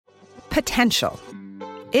Potential.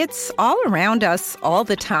 It's all around us all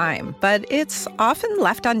the time, but it's often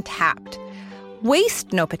left untapped.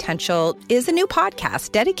 Waste No Potential is a new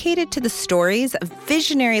podcast dedicated to the stories of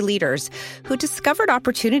visionary leaders who discovered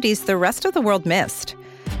opportunities the rest of the world missed.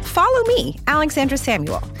 Follow me, Alexandra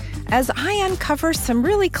Samuel, as I uncover some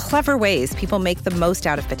really clever ways people make the most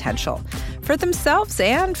out of potential for themselves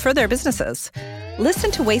and for their businesses.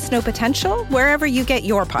 Listen to Waste No Potential wherever you get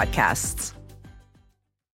your podcasts.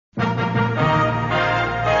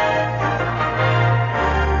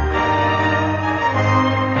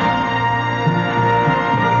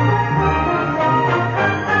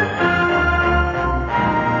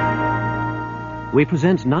 We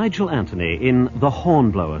present Nigel Anthony in The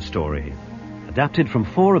Hornblower Story, adapted from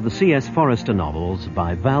 4 of the C.S. Forester novels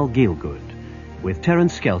by Val Gielgud, with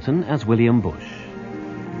Terence Skelton as William Bush.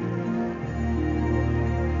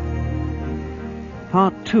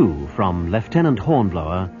 Part 2 from Lieutenant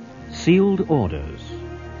Hornblower, Sealed Orders.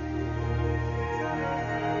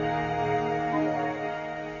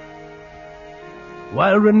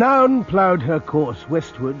 While Renown ploughed her course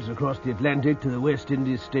westwards across the Atlantic to the West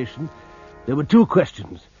Indies station, there were 2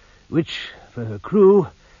 questions, which, for her crew,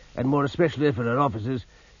 and more especially for her officers,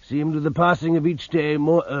 seemed with the passing of each day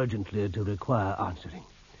more urgently to require answering.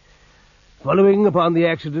 Following upon the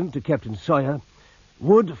accident to Captain Sawyer,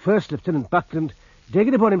 would First Lieutenant Buckland take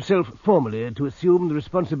it upon himself formally to assume the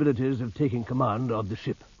responsibilities of taking command of the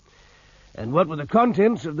ship? And what were the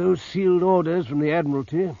contents of those sealed orders from the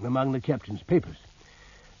Admiralty among the captain's papers?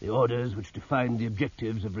 The orders which defined the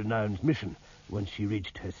objectives of Renown's mission when she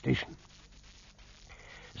reached her station.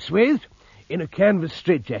 Swathed in a canvas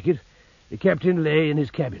straitjacket, the captain lay in his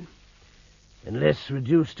cabin. Unless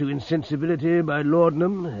reduced to insensibility by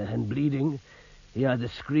laudanum and bleeding, he either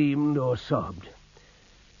screamed or sobbed.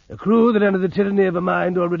 A crew that under the tyranny of a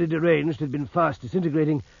mind already deranged had been fast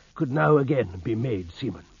disintegrating could now again be made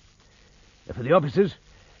seamen. For the officers,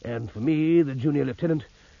 and for me, the junior lieutenant,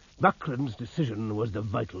 Buckland's decision was the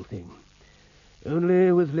vital thing.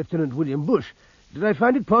 Only with Lieutenant William Bush did I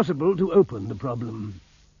find it possible to open the problem.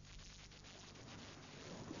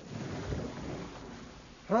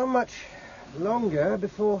 How much longer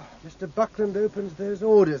before Mr. Buckland opens those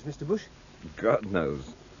orders, Mr. Bush? God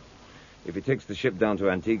knows. If he takes the ship down to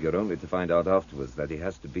Antigua only to find out afterwards that he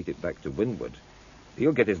has to beat it back to windward,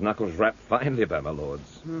 he'll get his knuckles rapped finely by my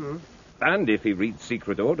lords. And if he reads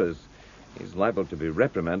secret orders, he's liable to be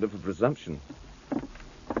reprimanded for presumption.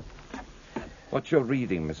 What's your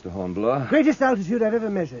reading, Mr. Hornblower? Greatest altitude I've ever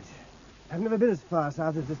measured. I've never been as far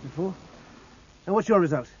south as this before. And what's your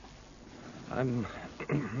result? I'm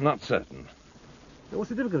not certain. What's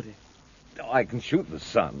the difficulty? I can shoot the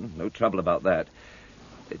sun. No trouble about that.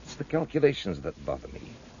 It's the calculations that bother me.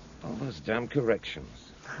 All those damn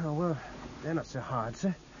corrections. Oh, well, they're not so hard,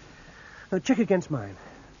 sir. Now, check against mine.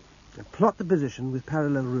 And plot the position with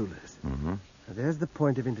parallel rulers. Mm-hmm. Now, there's the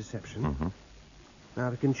point of interception. Mm-hmm. Now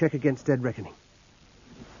we can check against dead reckoning.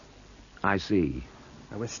 I see.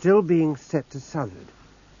 Now, we're still being set to southward.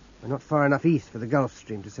 We're not far enough east for the Gulf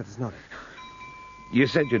Stream to set us north. You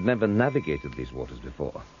said you'd never navigated these waters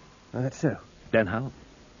before. Oh, that's so. Then how?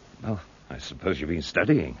 Well, I suppose you've been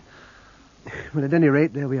studying. Well, at any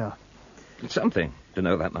rate, there we are. It's something to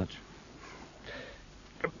know that much.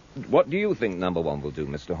 What do you think number 1 will do,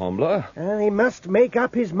 Mr. Hornblower? He must make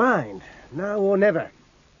up his mind, now or never.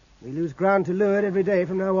 We lose ground to leeward every day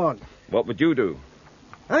from now on. What would you do?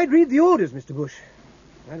 I'd read the orders, Mr. Bush.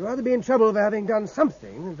 I'd rather be in trouble for having done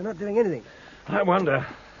something than for not doing anything. I wonder.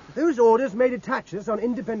 Those orders may detach us on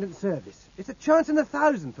independent service. It's a chance in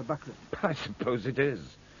 1,000 for Buckland. I suppose it is.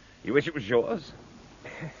 You wish it was yours?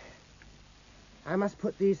 I must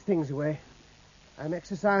put these things away. I'm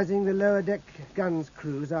exercising the lower deck guns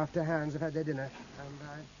crews after hands have had their dinner.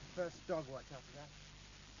 And first dog watch after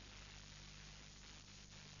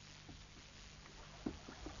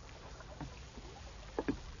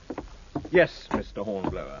that. Yes, Mr.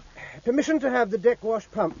 Hornblower. Permission to have the deck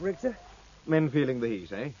wash pump, Richter? Men feeling the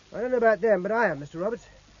heat, eh? I don't know about them, but I am, Mr. Roberts.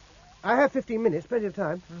 I have 15 minutes, plenty of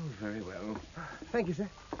time. Oh, very well. Thank you, sir.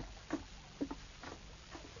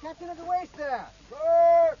 Captain of the waist there.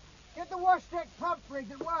 Get the wash deck pump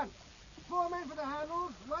rigged at once. 4 men for the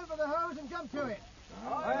handles, 1 for the hose, and jump to it.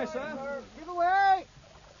 Aye, sir. Give away!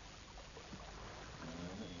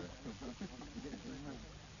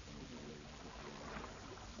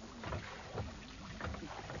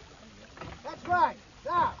 That's right.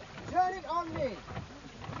 Now, turn it on me.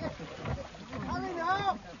 Hurry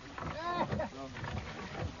now.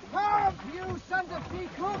 Help, you sons of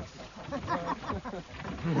peacocks!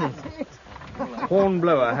 That's it.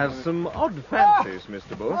 Hornblower has some odd fancies,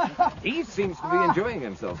 Mr. Bush. He seems to be enjoying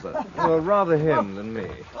himself, sir. Well, rather him than me.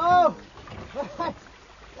 Oh!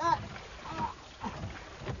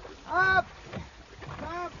 Up!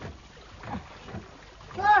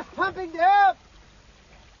 Fast pumping down!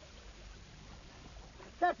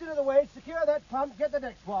 Captain of the weight, secure that pump, get the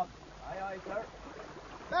deck swab. Aye, aye, sir.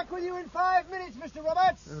 Back with you in 5 minutes, Mr.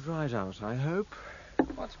 Roberts. Right out, I hope.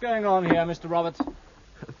 What's going on here, Mr. Roberts?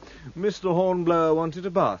 Mr. Hornblower wanted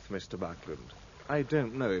a bath, Mr. Buckland. I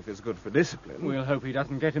don't know if it's good for discipline. We'll hope he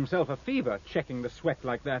doesn't get himself a fever checking the sweat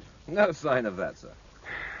like that. No sign of that, sir.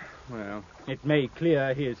 Well, it may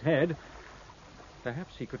clear his head.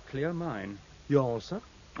 Perhaps he could clear mine. Yours, sir?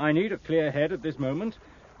 I need a clear head at this moment.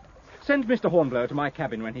 Send Mr. Hornblower to my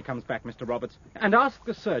cabin when he comes back, Mr. Roberts, and ask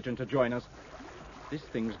the surgeon to join us. This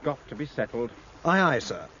thing's got to be settled. Aye, aye,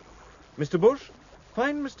 sir. Mr. Bush,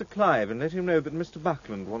 find Mr. Clive and let him know that Mr.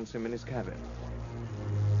 Buckland wants him in his cabin.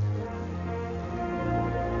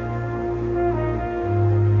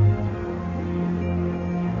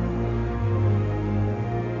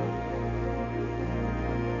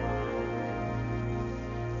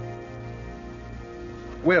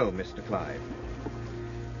 Well, Mr. Clive,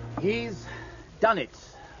 He's done it.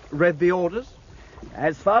 read the orders?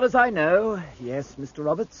 As far as I know, yes, Mr.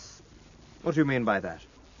 Roberts. What do you mean by that?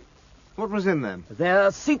 What was in them?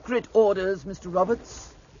 They're secret orders, Mr.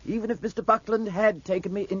 Roberts. Even if Mr. Buckland had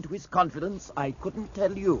taken me into his confidence, I couldn't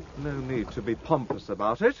tell you. No need to be pompous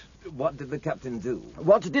about it. What did the captain do?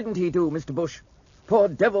 What didn't he do, Mr. Bush? Poor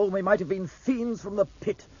devil, we might have been fiends from the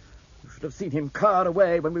pit. You should have seen him car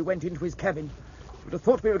away when we went into his cabin. You would have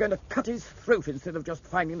thought we were going to cut his throat instead of just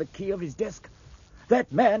finding the key of his desk.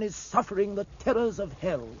 That man is suffering the terrors of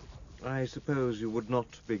hell. I suppose you would not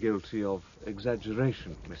be guilty of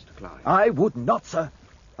exaggeration, Mr. Clive. I would not, sir.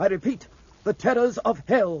 I repeat, the terrors of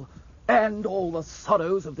hell and all the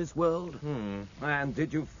sorrows of this world. And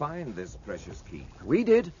did you find this precious key? We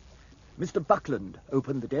did. Mr. Buckland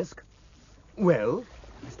opened the desk. Well?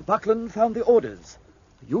 Mr. Buckland found the orders.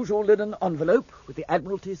 The usual linen envelope with the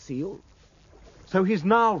Admiralty seal. So he's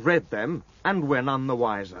now read them, and we're none the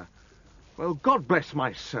wiser. Well, God bless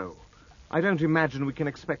my soul. I don't imagine we can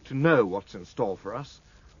expect to know what's in store for us.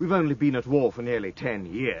 We've only been at war for nearly 10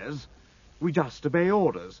 years. We just obey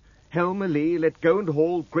orders. Helm a lee, let go and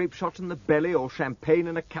haul, grape shot in the belly, or champagne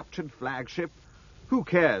in a captured flagship. Who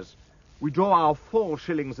cares? We draw our 4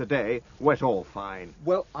 shillings a day, wet all fine.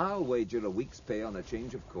 Well, I'll wager a week's pay on a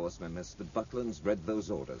change of course when Mr. Buckland's read those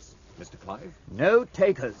orders. Mr. Clive? No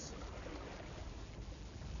takers.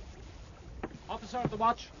 Officer of the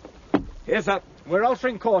watch, Yes, sir. we're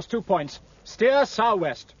altering course 2 points. Steer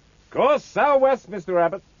southwest. Course southwest, Mr.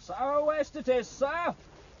 Abbott. Southwest it is, sir.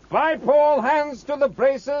 Five all hands to the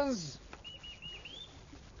braces.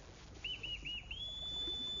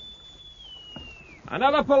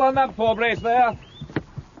 Another pull on that fore brace there.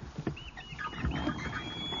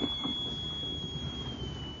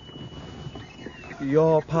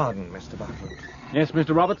 Your pardon, Mr. Buckland. Yes,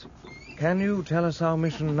 Mr. Roberts? Can you tell us our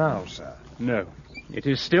mission now, sir? No, it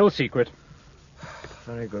is still secret.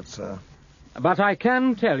 Very good, sir. But I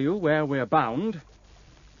can tell you where we're bound.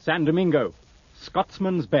 San Domingo,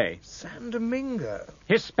 Scotsman's Bay, San Domingo.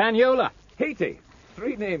 Hispaniola. Haiti.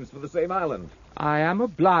 3 names for the same island. I am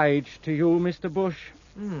obliged to you, Mr. Bush.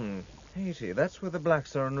 Haiti, that's where the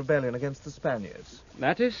blacks are in rebellion against the Spaniards.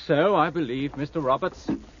 That is so, I believe, Mr. Roberts.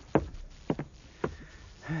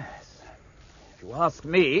 If you ask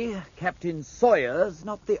me, Captain Sawyer's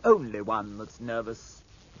not the only one that's nervous.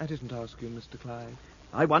 I didn't ask you, Mr. Clive.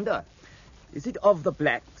 I wonder, is it of the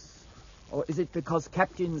blacks, or is it because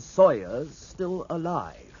Captain Sawyer's still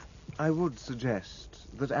alive? I would suggest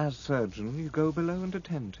that as surgeon you go below and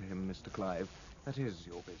attend to him, Mr. Clive. That is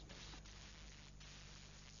your business.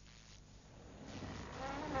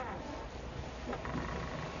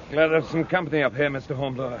 Glad to have some company up here, Mr.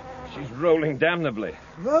 Hornblower. She's rolling damnably.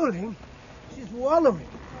 Rolling? She's wallowing.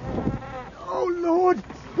 Oh, Lord!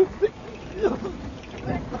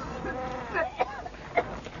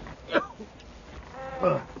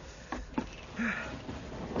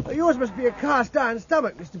 Yours must be a cast-iron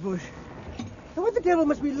stomach, Mr. Bush. And what the devil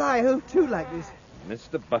must we lie hove to like this?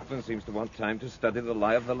 Mr. Buckland seems to want time to study the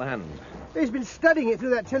lie of the land. He's been studying it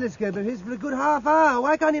through that telescope of his for a good half hour.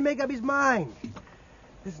 Why can't he make up his mind?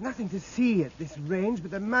 There's nothing to see at this range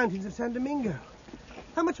but the mountains of San Domingo.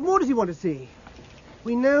 How much more does he want to see?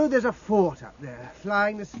 We know there's a fort up there,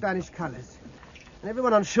 flying the Spanish colours. And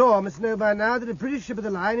everyone on shore must know by now that a British ship of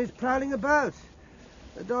the line is prowling about.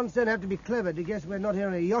 The Dons don't have to be clever to guess we're not here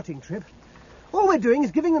on a yachting trip. All we're doing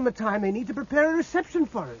is giving them the time they need to prepare a reception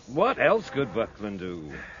for us. What else could Buckland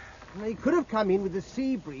do? They could have come in with the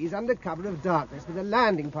sea breeze under cover of darkness with a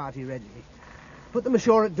landing party ready. Put them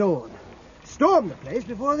ashore at dawn. Storm the place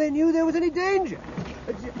before they knew there was any danger.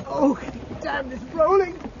 Oh, damn this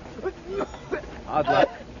rolling! Hard luck.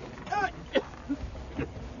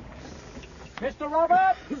 Mr.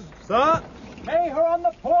 Roberts! Sir? Lay her on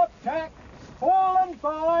the port tack. Fall and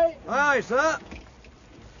by. Aye, sir.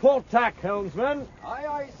 Port tack, helmsman. Aye,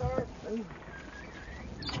 aye, sir.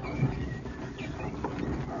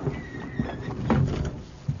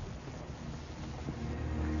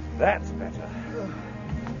 That's better.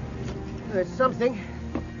 That's something.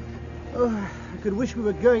 Oh, I could wish we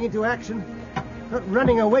were going into action, not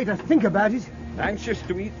running away to think about it. Anxious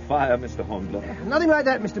to eat fire, Mr. Hornblower. Nothing like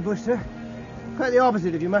that, Mr. Bush, sir. Quite the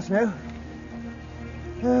opposite, if you must know.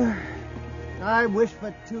 I wish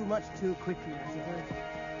for too much too quickly, I suppose.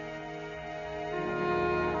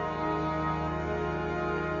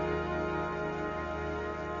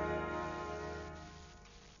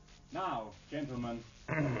 Now, gentlemen,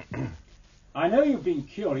 I know you've been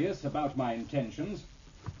curious about my intentions.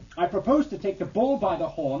 I propose to take the bull by the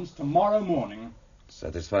horns tomorrow morning.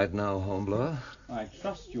 Satisfied now, Hornblower? I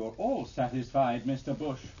trust you're all satisfied, Mr.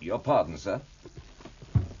 Bush. Your pardon, sir.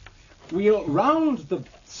 We'll round the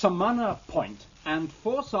Samana Point and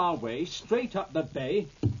force our way straight up the bay.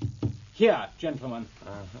 Here, gentlemen.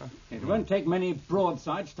 It won't take many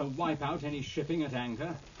broadsides to wipe out any shipping at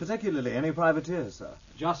anchor. Particularly any privateers, sir.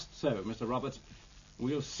 Just so, Mr. Roberts.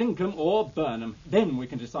 We'll sink 'em or burn 'em. Then we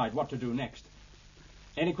can decide what to do next.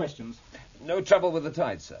 Any questions? No trouble with the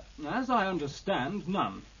tide, sir. As I understand,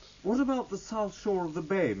 none. What about the south shore of the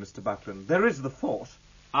bay, Mr. Buckland? There is the fort.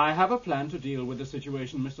 I have a plan to deal with the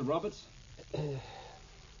situation, Mr. Roberts.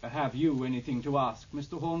 Have you anything to ask,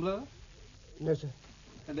 Mr. Hornblower? No, sir.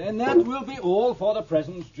 And then that will be all for the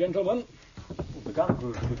present, gentlemen. The gun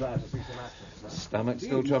crew will be glad to see some action, sir. Stomach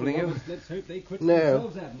still troubling you? Let's hope they quit No.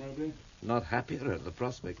 themselves admirably. Not happier at the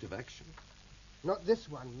prospect of action. Not this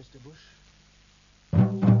one, Mr. Bush.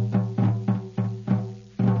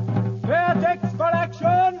 Clear decks for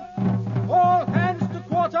action! All hands to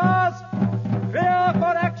quarters! Clear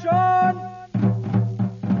for action!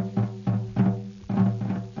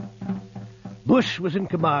 Bush was in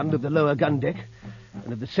command of the lower gun deck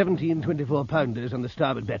and of the 17 24-pounders on the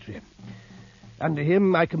starboard battery. Under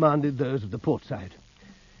him, I commanded those of the port side.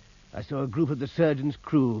 I saw a group of the surgeon's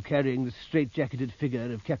crew carrying the straight-jacketed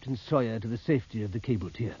figure of Captain Sawyer to the safety of the cable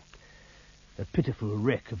tier. A pitiful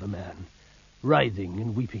wreck of a man, writhing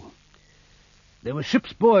and weeping. There were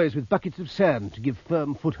ship's boys with buckets of sand to give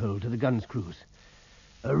firm foothold to the gun's crews.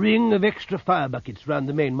 A ring of extra fire buckets round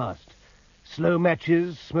the mainmast. Slow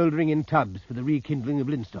matches smouldering in tubs for the rekindling of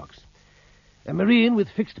linstocks. A marine with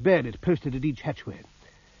fixed bayonet posted at each hatchway.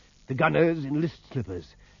 The gunners in list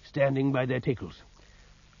slippers standing by their tackles.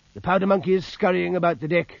 The powder monkeys scurrying about the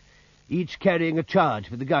deck, each carrying a charge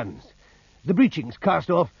for the guns. The breechings cast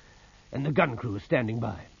off, and the gun crew standing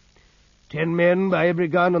by. 10 men by every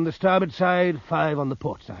gun on the starboard side, 5 on the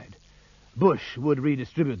port side. Bush would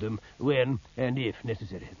redistribute them when and if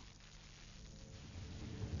necessary.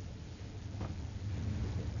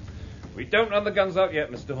 We don't run the guns out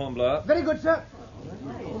yet, Mr. Hornblower. Very good, sir.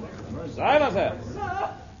 Silence, sir. Sir,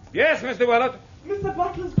 Yes, Mr. Willett. Mr.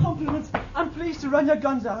 Buckland's compliments. I'm pleased to run your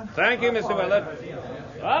guns out. Thank you, Mr.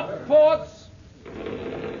 Willett. Up ports.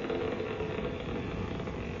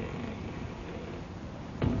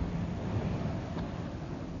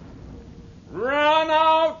 Run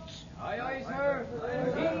out. Aye, aye, sir.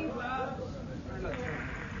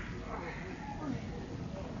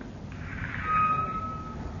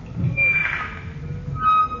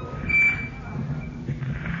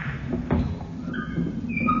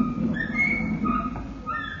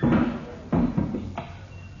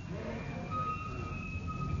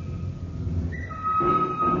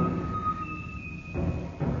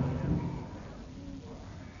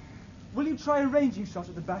 Will you try a ranging shot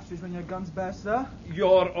at the batteries when your guns bear, sir?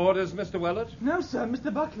 Your orders, Mr. Willett? No, sir,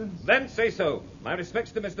 Mr. Buckland's. Then say so. My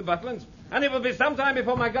respects to Mr. Buckland, and it will be some time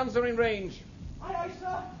before my guns are in range. Aye, aye,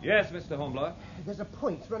 sir. Yes, Mr. Hornblower. There's a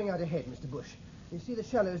point running out ahead, Mr. Bush. You see the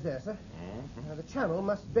shallows there, sir? Now, the channel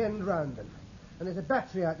must bend round them. And there's a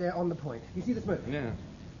battery out there on the point. You see the smoke? Yeah,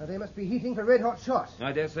 Now, they must be heating for red-hot shots.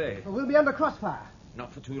 I dare say. Well, we'll be under crossfire.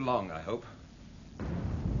 Not for too long, I hope.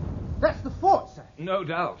 That's the fort, sir. No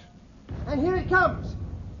doubt. And here it comes.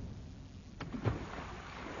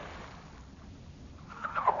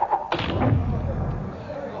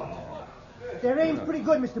 Their aim's pretty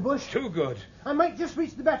good, Mr. Bush. Too good. I might just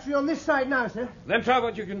reach the battery on this side now, sir. Then try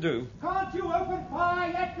what you can do. Can't you open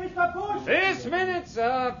fire yet, Mr. Bush? This minute,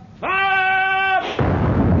 sir. Fire!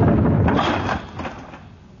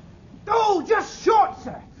 Oh, just short,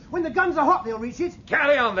 sir. When the guns are hot, they'll reach it.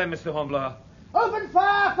 Carry on then, Mr. Hornblower. Open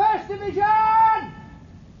fire, 1st Division!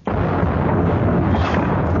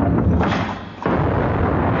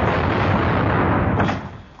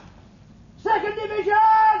 Second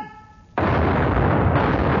Division!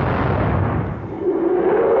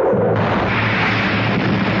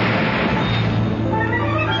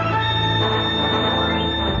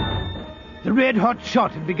 The red-hot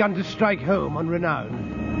shot had begun to strike home on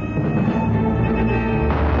Renown.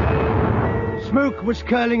 Smoke was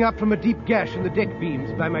curling up from a deep gash in the deck beams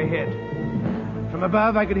by my head. From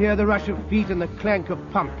above, I could hear the rush of feet and the clank of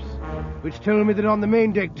pumps, which told me that on the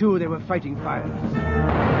main deck, too, they were fighting fires.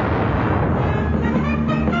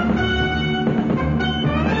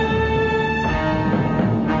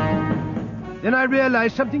 Then I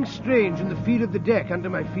realized something strange in the feel of the deck under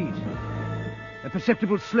my feet. A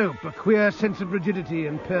perceptible slope, a queer sense of rigidity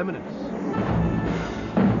and permanence.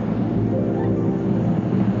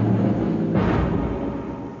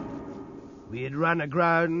 We had run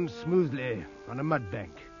aground smoothly on a mud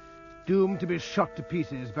bank, doomed to be shot to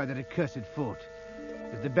pieces by that accursed fort,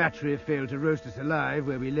 if the battery failed to roast us alive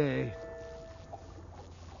where we lay.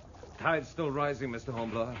 Tide's still rising, Mr.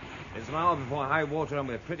 Hornblower. It's an hour before high water and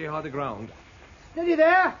we're pretty hard aground. Steady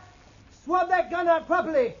there. Swab that gun out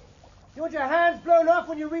properly. You want your hands blown off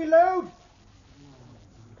when you reload?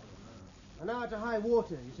 An hour to high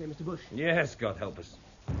water, you say, Mr. Bush? Yes, God help us.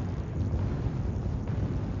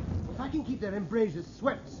 If I can keep their embrasures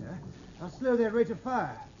swept, sir, I'll slow their rate of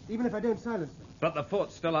fire, even if I don't silence them. But the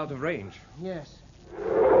fort's still out of range. Yes.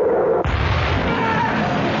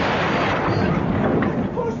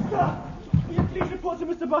 Bush, sir! Please report to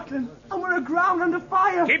Mr. Buckland. And we're aground under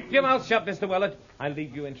fire. Keep your mouth shut, Mr. Willett. I'll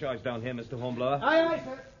leave you in charge down here, Mr. Hornblower. Aye, aye,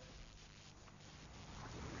 sir.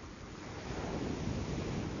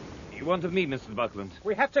 You want of me, Mr. Buckland?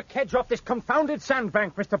 We have to kedge off this confounded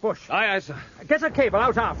sandbank, Mr. Bush. Aye, aye, sir. Get a cable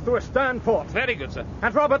out aft through a stern port. Very good, sir.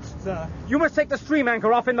 And Roberts, Sir. you must take the stream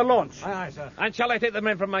anchor off in the launch. Aye, aye, sir. And shall I take the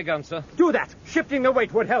men from my gun, sir? Do that. Shifting the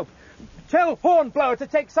weight would help. Tell Hornblower to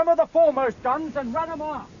take some of the foremost guns and run them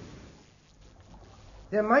off.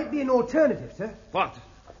 There might be an alternative, sir. What?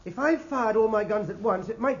 If I fired all my guns at once,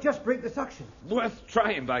 it might just break the suction. Worth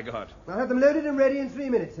trying, by God. I'll have them loaded and ready in 3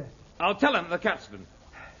 minutes, sir. I'll tell him, the capstan.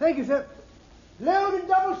 Thank you, sir. Load and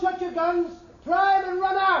double shut your guns. Climb and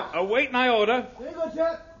run out. Await my order. Very good,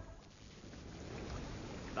 sir.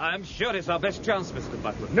 I'm sure it's our best chance, Mr.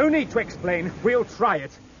 Buckland. No need to explain. We'll try it.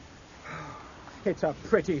 It's a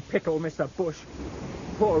pretty pickle, Mr. Bush.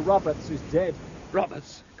 Poor Roberts is dead.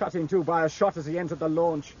 Roberts. Cut in two by a shot as he entered the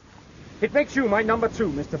launch. It makes you my number 2,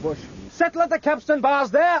 Mr. Bush. Settle at the capstan bars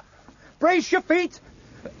there. Brace your feet.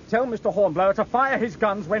 Tell Mr. Hornblower to fire his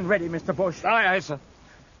guns when ready, Mr. Bush. Aye, aye, sir.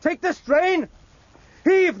 Take the strain.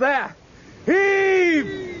 Heave there.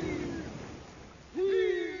 Heave!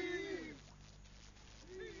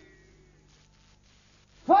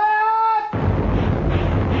 Fire!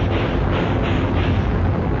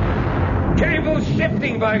 Cable's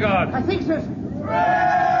shifting, by God. I think so, sir.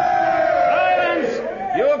 Silence!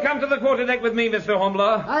 You'll come to the quarterdeck with me, Mr.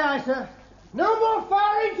 Hornblower. Aye, aye, sir. No more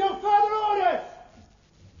firing till further orders.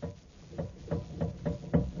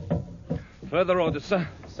 Further orders, sir.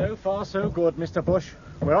 So far, so good, Mr. Bush.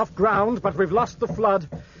 We're off ground, but we've lost the flood.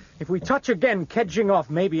 If we touch again, kedging off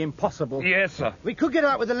may be impossible. Yes, sir. We could get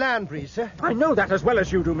out with a land breeze, sir. I know that as well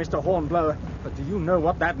as you do, Mr. Hornblower. But do you know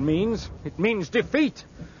what that means? It means defeat.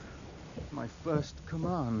 My first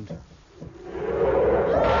command.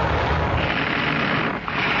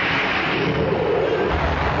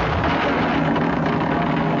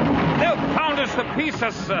 They'll pound us to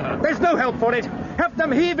pieces, sir. There's no help for it. Have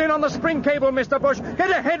them heave in on the spring cable, Mr. Bush.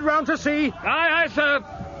 Get a head round to sea. Aye, aye, sir.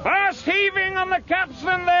 Fast heaving on the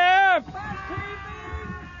capstan there.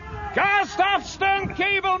 Cast off stern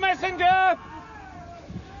cable, messenger.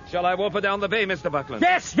 Shall I warp her down the bay, Mr. Buckland?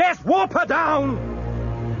 Yes, yes, warp her down.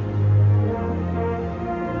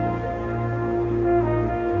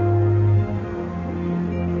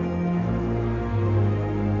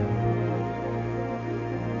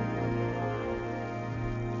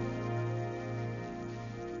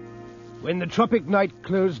 When the tropic night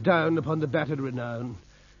closed down upon the battered Renown,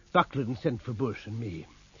 Buckland sent for Bush and me.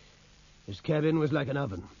 His cabin was like an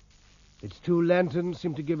oven. Its 2 lanterns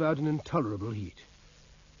seemed to give out an intolerable heat.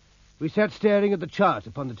 We sat staring at the chart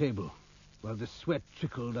upon the table, while the sweat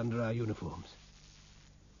trickled under our uniforms.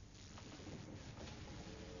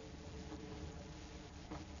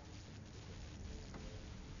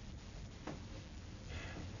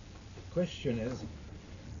 The question is,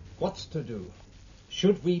 what's to do?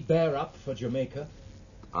 Should we bear up for Jamaica?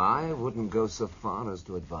 I wouldn't go so far as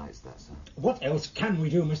to advise that, sir. What else can we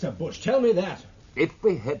do, Mr. Bush? Tell me that. If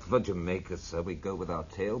we head for Jamaica, sir, we go with our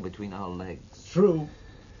tail between our legs. True.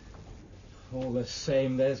 All the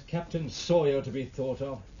same, there's Captain Sawyer to be thought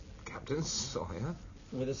of. Captain Sawyer?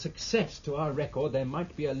 With a success to our record, there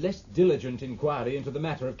might be a less diligent inquiry into the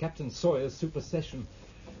matter of Captain Sawyer's supersession.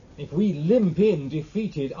 If we limp in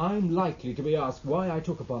defeated, I'm likely to be asked why I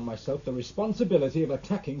took upon myself the responsibility of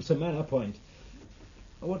attacking Samana Point.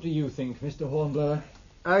 What do you think, Mr. Hornblower?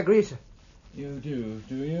 I agree, sir. You do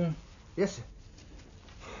you? Yes, sir.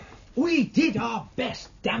 We did our best,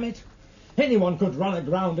 damn it! Anyone could run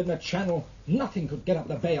aground in the channel. Nothing could get up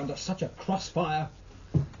the bay under such a crossfire.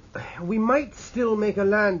 We might still make a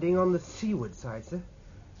landing on the seaward side, sir.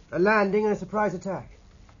 A landing and a surprise attack.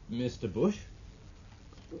 Mr. Bush?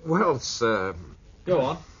 Well, sir... Go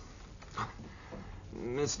on.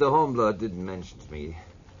 Mr. Hornblower did mention to me.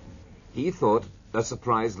 He thought a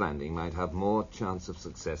surprise landing might have more chance of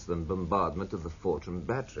success than bombardment of the fort and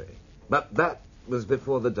battery. But that was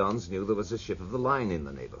before the Dons knew there was a ship of the line in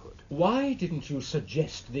the neighborhood. Why didn't you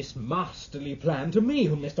suggest this masterly plan to me,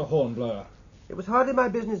 Mr. Hornblower? It was hardly my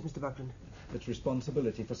business, Mr. Buckland. Its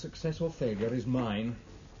responsibility for success or failure is mine.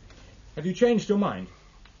 Have you changed your mind?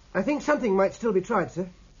 I think something might still be tried, sir.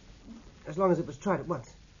 As long as it was tried at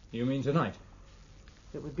once. You mean tonight?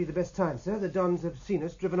 It would be the best time, sir. The Dons have seen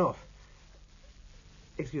us driven off.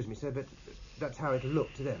 Excuse me, sir, but that's how it'll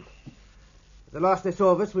look to them. The last they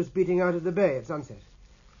saw of us was beating out of the bay at sunset.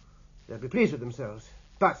 They'll be pleased with themselves.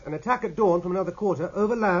 But an attack at dawn from another quarter,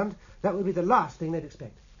 over land, that would be the last thing they'd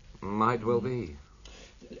expect. Might well be.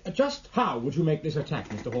 Just how would you make this attack,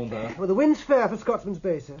 Mr. Hornblower? Well, the wind's fair for Scotsman's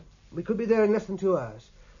Bay, sir. We could be there in less than 2 hours.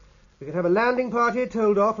 We could have a landing party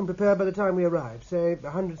told off and prepared by the time we arrive, say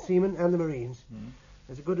 100 seamen and the Marines.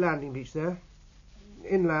 There's a good landing beach there.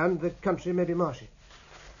 Inland, the country may be marshy.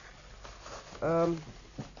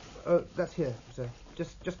 That's here, sir.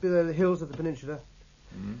 Just below the hills of the peninsula.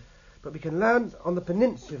 But we can land on the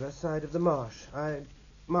peninsula side of the marsh. I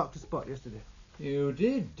marked a spot yesterday. You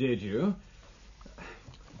did you?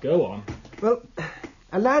 Go on. Well,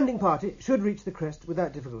 a landing party should reach the crest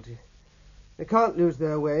without difficulty. They can't lose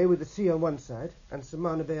their way with the sea on one side and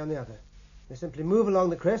Samana Bay on the other. They simply move along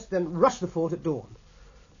the crest, then rush the fort at dawn.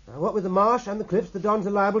 Now, what with the marsh and the cliffs, the Dons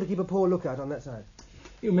are liable to keep a poor lookout on that side.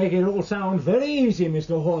 You make it all sound very easy,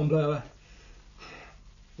 Mr. Hornblower.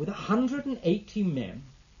 With 180 men?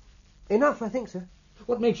 Enough, I think, sir.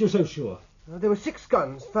 What makes you so sure? There were 6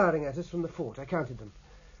 guns firing at us from the fort. I counted them.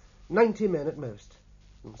 90 men at most.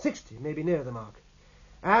 60, maybe near the mark.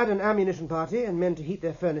 Add an ammunition party and men to heat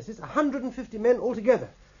their furnaces. 150 men altogether.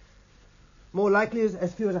 More likely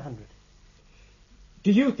as few as 100.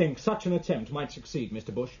 Do you think such an attempt might succeed,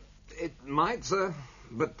 Mr. Bush? It might, sir,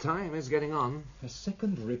 but time is getting on. A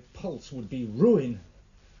second repulse would be ruin.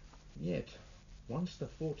 Yet, once the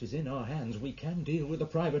fort is in our hands, we can deal with the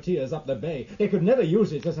privateers up the bay. They could never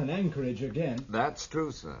use it as an anchorage again. That's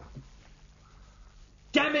true, sir.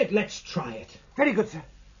 Damn it, let's try it. Very good, sir.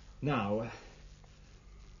 Now,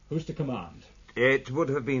 who's to command? It would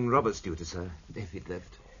have been Robert's duty, sir, if he'd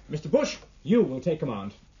left. Mr. Bush, you will take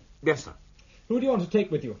command. Yes, sir. Who do you want to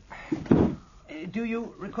take with you? Do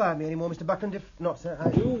you require me any more, Mr. Buckland? If not, sir,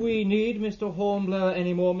 Do we need Mr. Hornblower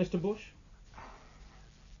any more, Mr. Bush?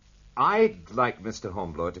 I'd like Mr.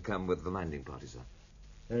 Hornblower to come with the landing party, sir.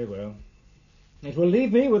 Very well. It will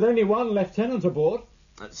leave me with only 1 lieutenant aboard.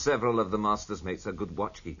 Several of the master's mates are good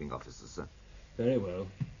watchkeeping officers, sir. Very well.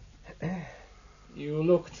 You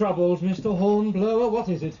look troubled, Mr. Hornblower. What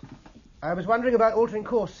is it? I was wondering about altering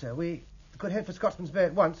course, sir. We could head for Scotsman's Bay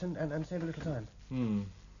at once and save a little time.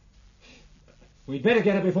 We'd better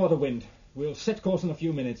get her before the wind. We'll set course in a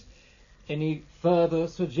few minutes. Any further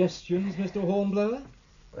suggestions, Mr. Hornblower?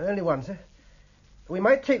 Only one, sir. We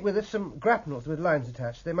might take with us some grapnels with lines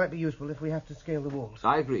attached. They might be useful if we have to scale the walls.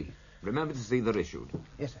 I agree. Remember to see they're issued.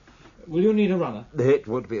 Yes, sir. Will you need a runner? It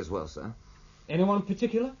would be as well, sir. Anyone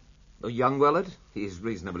particular? Young Wellard. He's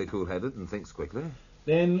reasonably cool-headed and thinks quickly.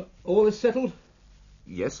 Then all is settled?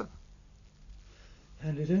 Yes, sir.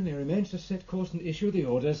 And it only remains to set course and issue the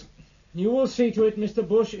orders. You will see to it, Mr.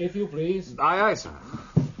 Bush, if you please. Aye, aye, sir.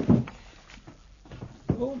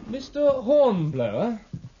 Oh, Mr. Hornblower,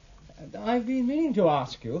 I've been meaning to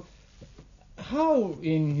ask you, how,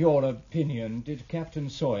 in your opinion, did Captain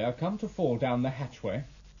Sawyer come to fall down the hatchway?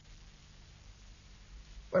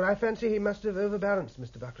 Well, I fancy he must have overbalanced,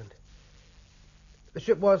 Mr. Buckland. The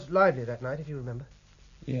ship was lively that night, if you remember.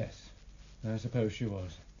 Yes, I suppose she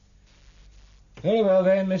was. Very well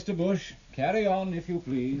then, Mr. Bush. Carry on, if you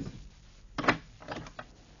please.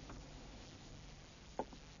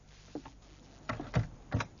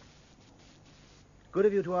 Good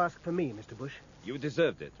of you to ask for me, Mr. Bush. You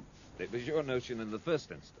deserved it. It was your notion in the first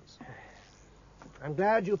instance. I'm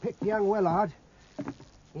glad you picked young Wellard.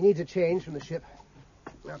 He needs a change from the ship,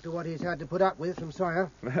 after what he's had to put up with from Sawyer.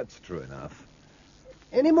 That's true enough.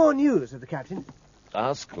 Any more news of the captain?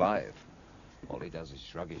 Ask Clive. All he does is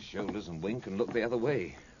shrug his shoulders and wink and look the other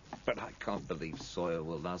way. But I can't believe Sawyer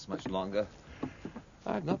will last much longer.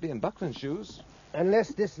 I'd not be in Buckland's shoes. Unless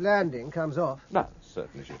this landing comes off. No,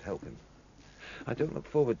 certainly should help him. I don't look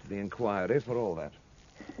forward to the inquiry for all that.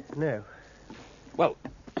 No. Well,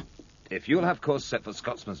 if you'll have course set for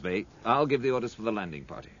Scotsman's Bay, I'll give the orders for the landing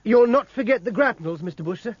party. You'll not forget the grapnels, Mr.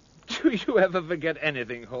 Bush, sir? Do you ever forget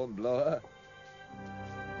anything, Hornblower?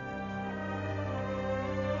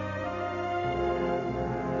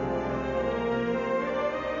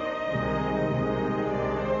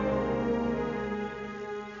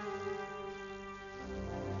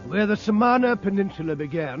 Where the Samana Peninsula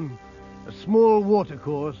began, a small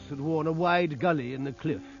watercourse had worn a wide gully in the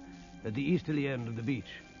cliff at the easterly end of the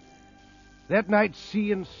beach. That night,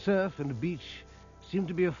 sea and surf and beach seemed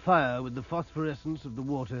to be afire with the phosphorescence of the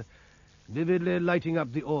water, vividly lighting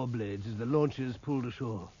up the oar blades as the launches pulled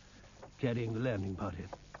ashore, carrying the landing party.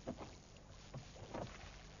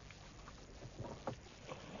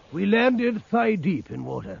 We landed thigh-deep in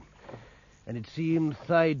water, and it seemed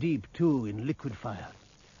thigh-deep, too, in liquid fire.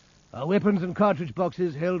 Our weapons and cartridge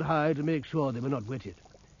boxes held high to make sure they were not wetted.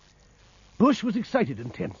 Bush was excited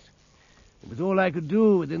and tense. It was all I could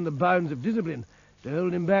do within the bounds of discipline to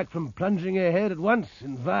hold him back from plunging ahead at once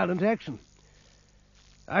in violent action.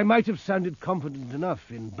 I might have sounded confident enough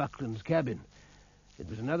in Buckland's cabin. It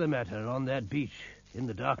was another matter on that beach, in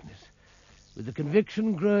the darkness, with the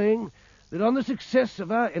conviction growing that on the success of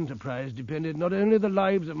our enterprise depended not only the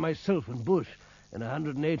lives of myself and Bush and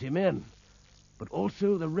 180 men, but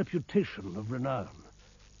also the reputation of renown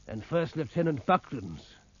and First Lieutenant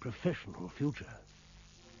Buckland's professional future.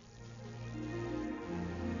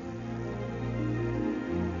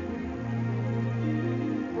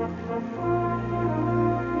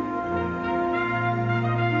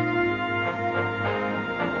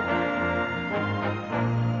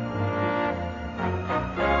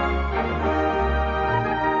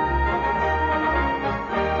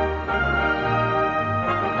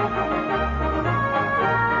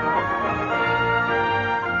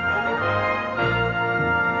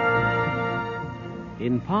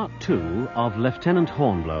 In Part 2 of Lieutenant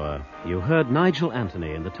Hornblower, you heard Nigel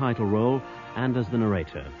Anthony in the title role and as the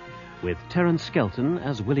narrator, with Terence Skelton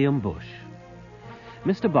as William Bush.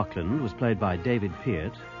 Mr. Buckland was played by David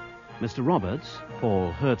Peart, Mr. Roberts,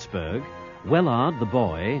 Paul Hertzberg, Wellard the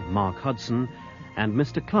boy, Mark Hudson, and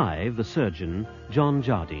Mr. Clive the surgeon, John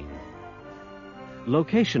Jardine.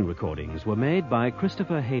 Location recordings were made by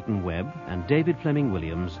Christopher Hayden Webb and David Fleming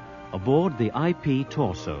Williams aboard the IP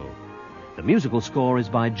Torso. The musical score is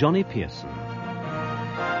by Johnny Pearson.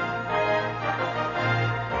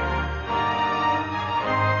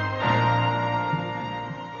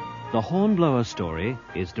 The Hornblower story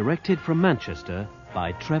is directed from Manchester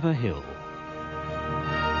by Trevor Hill.